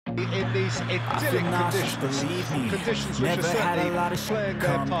in these idyllic conditions which are certainly playing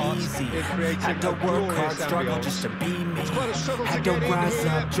their part in creating had to a work hard, glorious struggle ambience. just to be me. It's quite a struggle to Had get to in rise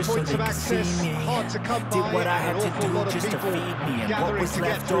here, up just so points they of could see access, me. hard to come Did by, what I and had an awful to lot do of just to people feed me, and what gathering was to get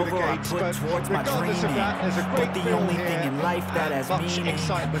left through the over I gates. put But towards my regardless of dreaming. that, there's a But great the feel only here thing in life that and has much meaning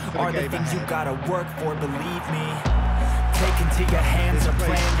excitement for the are the game things you ahead. gotta work for, believe me. Take into your hands a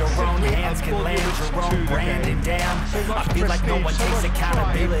plan, your own hands can land your own brand, and damn, I feel like no one takes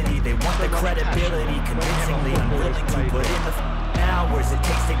accountability. They want the credibility, convincingly unwilling to put in the hours it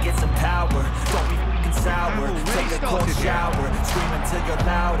takes to get some power. Don't be f***ing sour, take a cold shower, scream until you're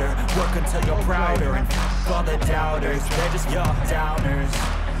louder, work until you're prouder, and f*** all the doubters, they're just young downers.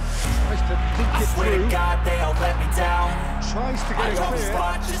 I swear to God they all let me down. Tries to get it always clear.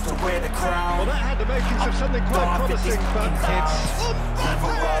 fought just to wear the crown. Well, that had the makings of something quite promising, but it's...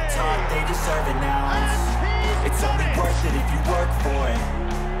 Never up top, they deserve an ounce. It's only worth it if you work for it.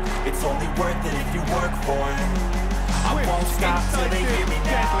 It's only worth it if you work for it. I won't stop till they hear me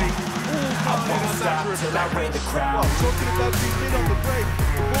now. I won't stop till I wear the crown. Well, talking about being in on the break,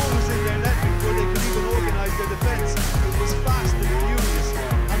 the ball was in their net before they could even organise their defence. It was fast and furious,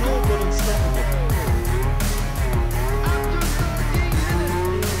 and all but unstoppable.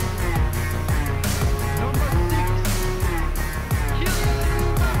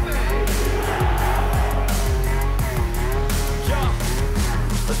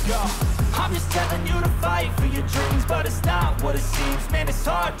 I'm just telling you to fight for your dreams, but it's not what it seems. Man, it's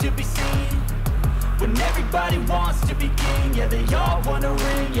hard to be seen when everybody wants to be king. Yeah, they all wanna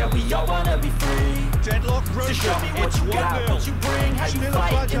ring. Yeah, we all wanna be free. Deadlock broken. So show me what you got, what you bring, how you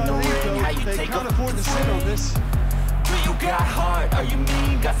fight in the ring, how you take a afford to sit on this. Do you got heart? Are you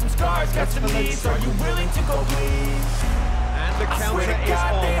mean? Got some scars, got some needs. Are you willing to go bleed? And the I counter swear to is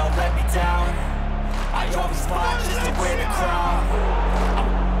God, on. they all let me down. I always fought just to wear the crown.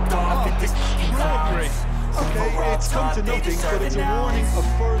 Off at this Extraordinary. Okay, it's come to nothing, but it's a warning of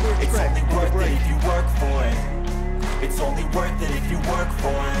further It's threat only in the worth it break. if you work for it. It's only worth it if you work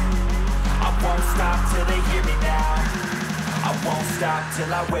for it. I won't stop till they hear me now. I won't stop till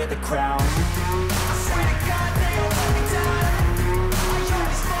I wear the crown. I swear to God, they all let me down. I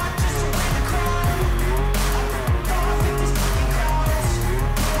always fought just to wear the crown. Off at these fucking crowds.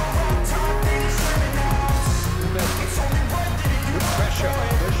 On top, they deserve it now. It's only worth it if you work Pressure. for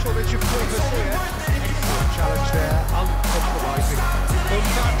it. There's shortage of focus here. Excellent challenge there. Uncompromising.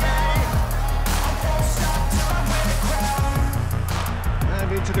 And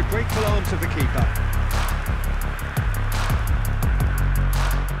into the grateful arms of the keeper.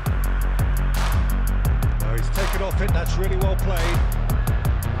 Oh, he's taken off it. That's really well played.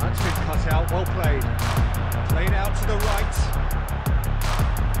 That's been cut out. Well played. Played out to the right.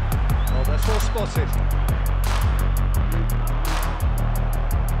 Oh, that's well spotted.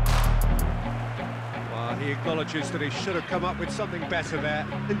 He acknowledges that he should have come up with something better there.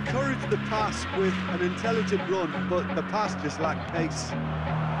 Encouraged the pass with an intelligent run, but the pass just lacked pace.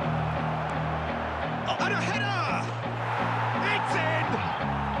 And a header! It's in!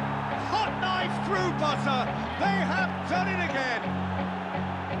 Hot knife through butter! They have done it again!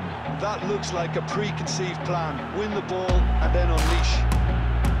 That looks like a preconceived plan. Win the ball and then unleash.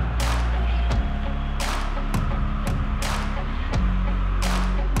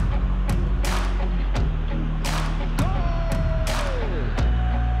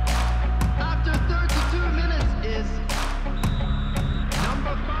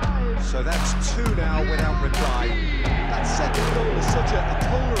 So that's 2 now without reply. That second goal is such a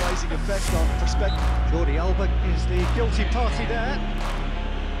polarising effect on perspective. Jordi Alba is the guilty party there.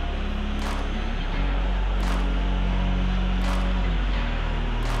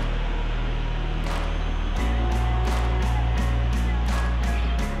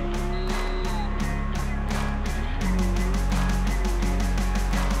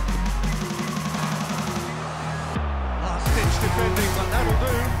 Last-ditch defending, but that'll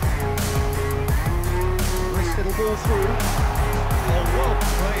do. Nice little ball through. Oh, well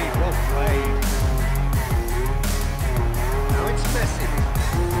played, well played. Now it's Messi.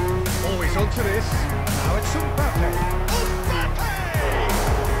 Always onto this. Now it's Mbappe. Mbappe!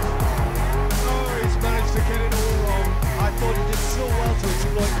 Oh, he's managed to get it all wrong. I thought he did so well to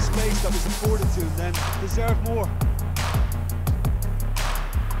exploit the space that was afforded to him then. Deserved more.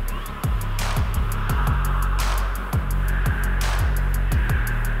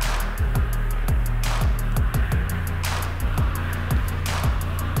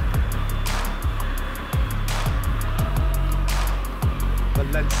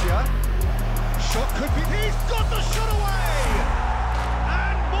 Valencia. Shot could be... He's got the shot away!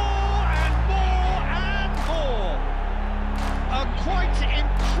 And more and more and more! A quite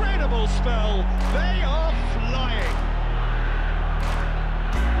incredible sensational spell. They are flying.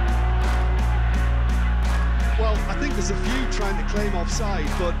 Well, I think there's a few trying to claim offside,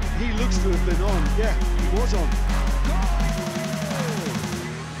 but he looks to have been on. Yeah, he was on.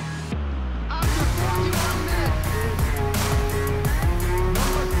 After 41 minutes,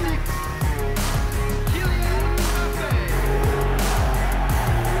 number 6, Kylian Mbappe.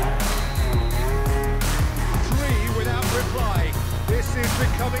 3 without reply. This is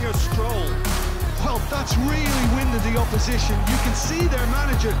becoming a stroll. Well, that's really winded the opposition. You can see their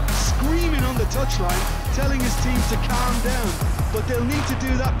manager screaming on the touchline, telling his team to calm down. But they'll need to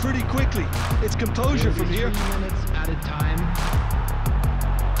do that pretty quickly. It's composure from here. 3 minutes at a time.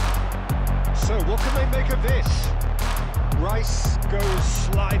 So what can they make of this? Rice goes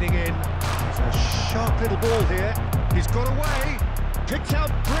sliding in. It's a sharp little ball here. He's got away. Picked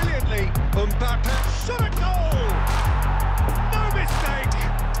out brilliantly. Mbappe shot a goal. No mistake.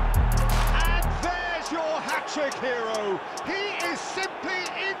 And there's your hat-trick hero. He is simply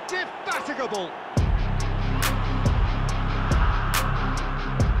indefatigable.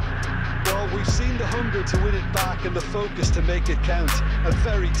 Well, we've seen the hunger to win it back and the focus to make it count. A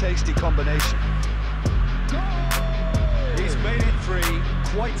very tasty combination. He's made it 3.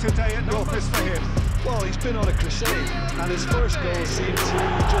 Quite a day at the office for him. Well, he's been on a crusade, and his first goal seemed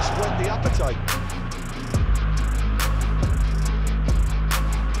to just whet the appetite.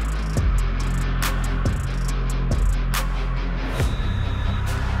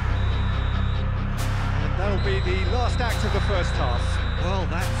 And that'll be the last act of the first half. Well,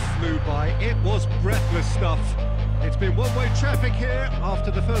 that flew by. It was breathless stuff. It's been one-way traffic here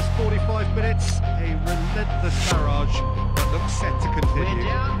after the first 45 minutes. A relentless barrage that looks set to continue. We're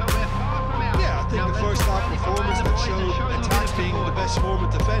down, but we're far from out. Yeah, I think the first half performance that showed attacks being the best form of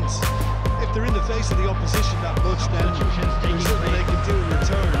defence. If they're in the face of the opposition that much, then there's nothing they can do in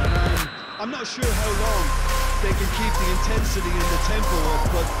return. And I'm not sure how long they can keep the intensity and the tempo up,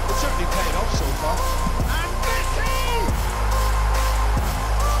 but it's certainly paid off so far. And Messi!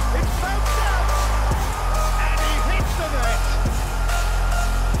 It's bounced out! And he hits the net!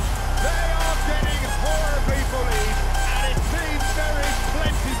 They are getting horribly bullied, and it seems there is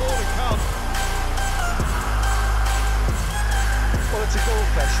plenty more to come. Well, it's a goal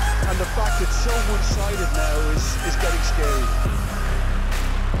fest, and the fact it's so one-sided now is getting scary.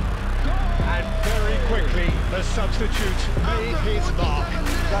 And very quickly, the substitute made his mark.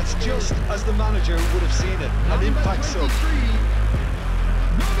 That's just as the manager would have seen it, an impact sub.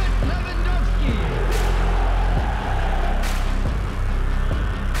 Robert Lewandowski.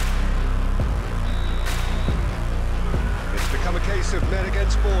 It's become a case of men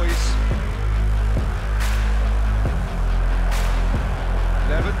against boys.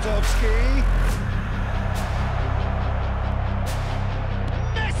 Lewandowski.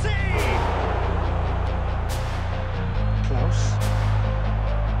 Messi! Close.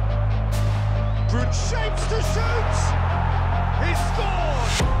 Brute shapes to shoot! He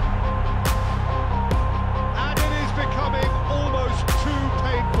scored! And it is becoming almost too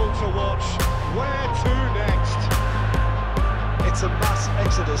painful to watch. Where to next? It's a mass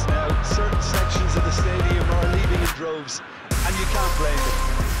exodus now. Certain sections of the stadium are leaving in droves, and you can't blame them.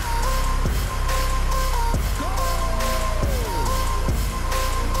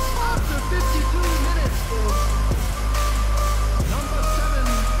 After 52 minutes, number 7,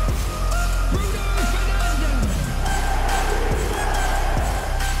 Bruno Fernandes.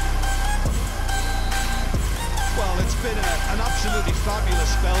 Well, it's been an absolutely fabulous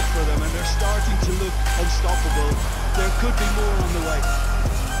spell for them, and they're starting to look unstoppable. There could be more on the way.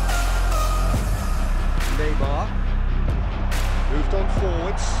 Neymar moved on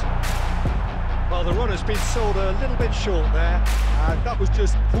forwards. Well, the runner's been sold a little bit short there, and that was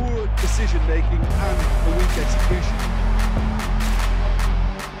just poor decision-making and a weak execution.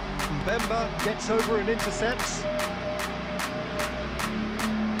 Mbemba gets over and intercepts.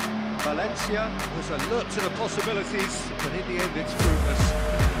 Valencia was alert to the possibilities, but in the end it's fruitless.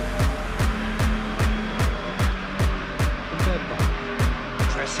 Mbemba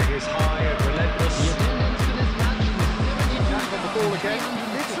pressing is high and relentless. The attendance for this match was 72. Back on the ball again.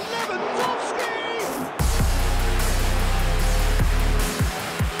 It's Lewandowski!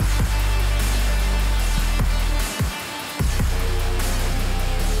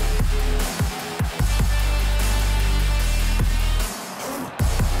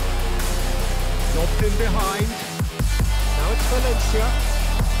 Lobbed in behind. Now it's Valencia.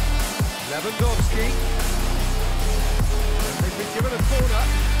 Lewandowski. And they've been given a corner.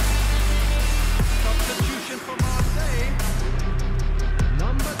 Substitution for Marseille.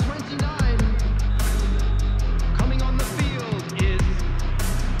 Number 29, coming on the field is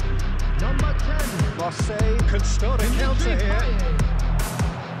Marseille can start a counter here.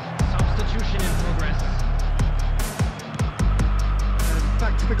 Substitution in progress. And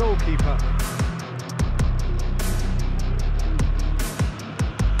back to the goalkeeper.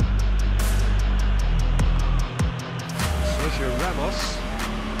 Sergio Ramos.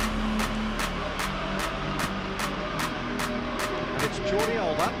 And it's Jordi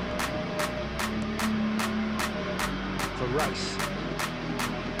Alba. For Rice.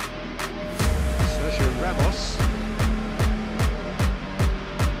 Sergio Ramos.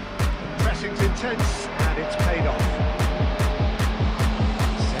 The pressing's intense, and it's paid off.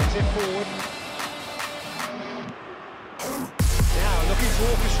 Sends it forward. Now looking to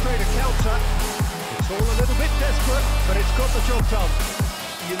orchestrate a counter. It's all a little bit desperate, but it's got the job done.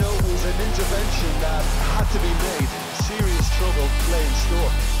 You know, it was an intervention that had to be made. Serious trouble lay in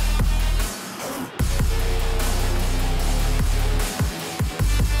store.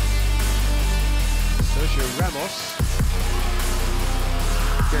 Sergio Ramos.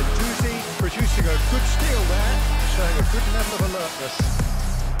 Gendouzi producing a good steal there, showing a good level of alertness.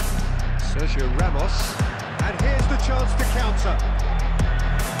 Sergio Ramos. And here's the chance to counter.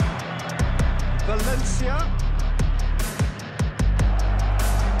 Valencia.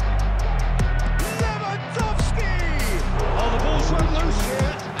 Lewandowski! Oh, the ball's run loose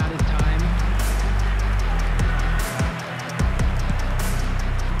here. At his time.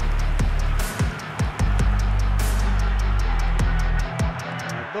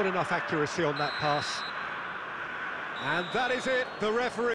 Not enough accuracy on that pass. And that is it, the referee.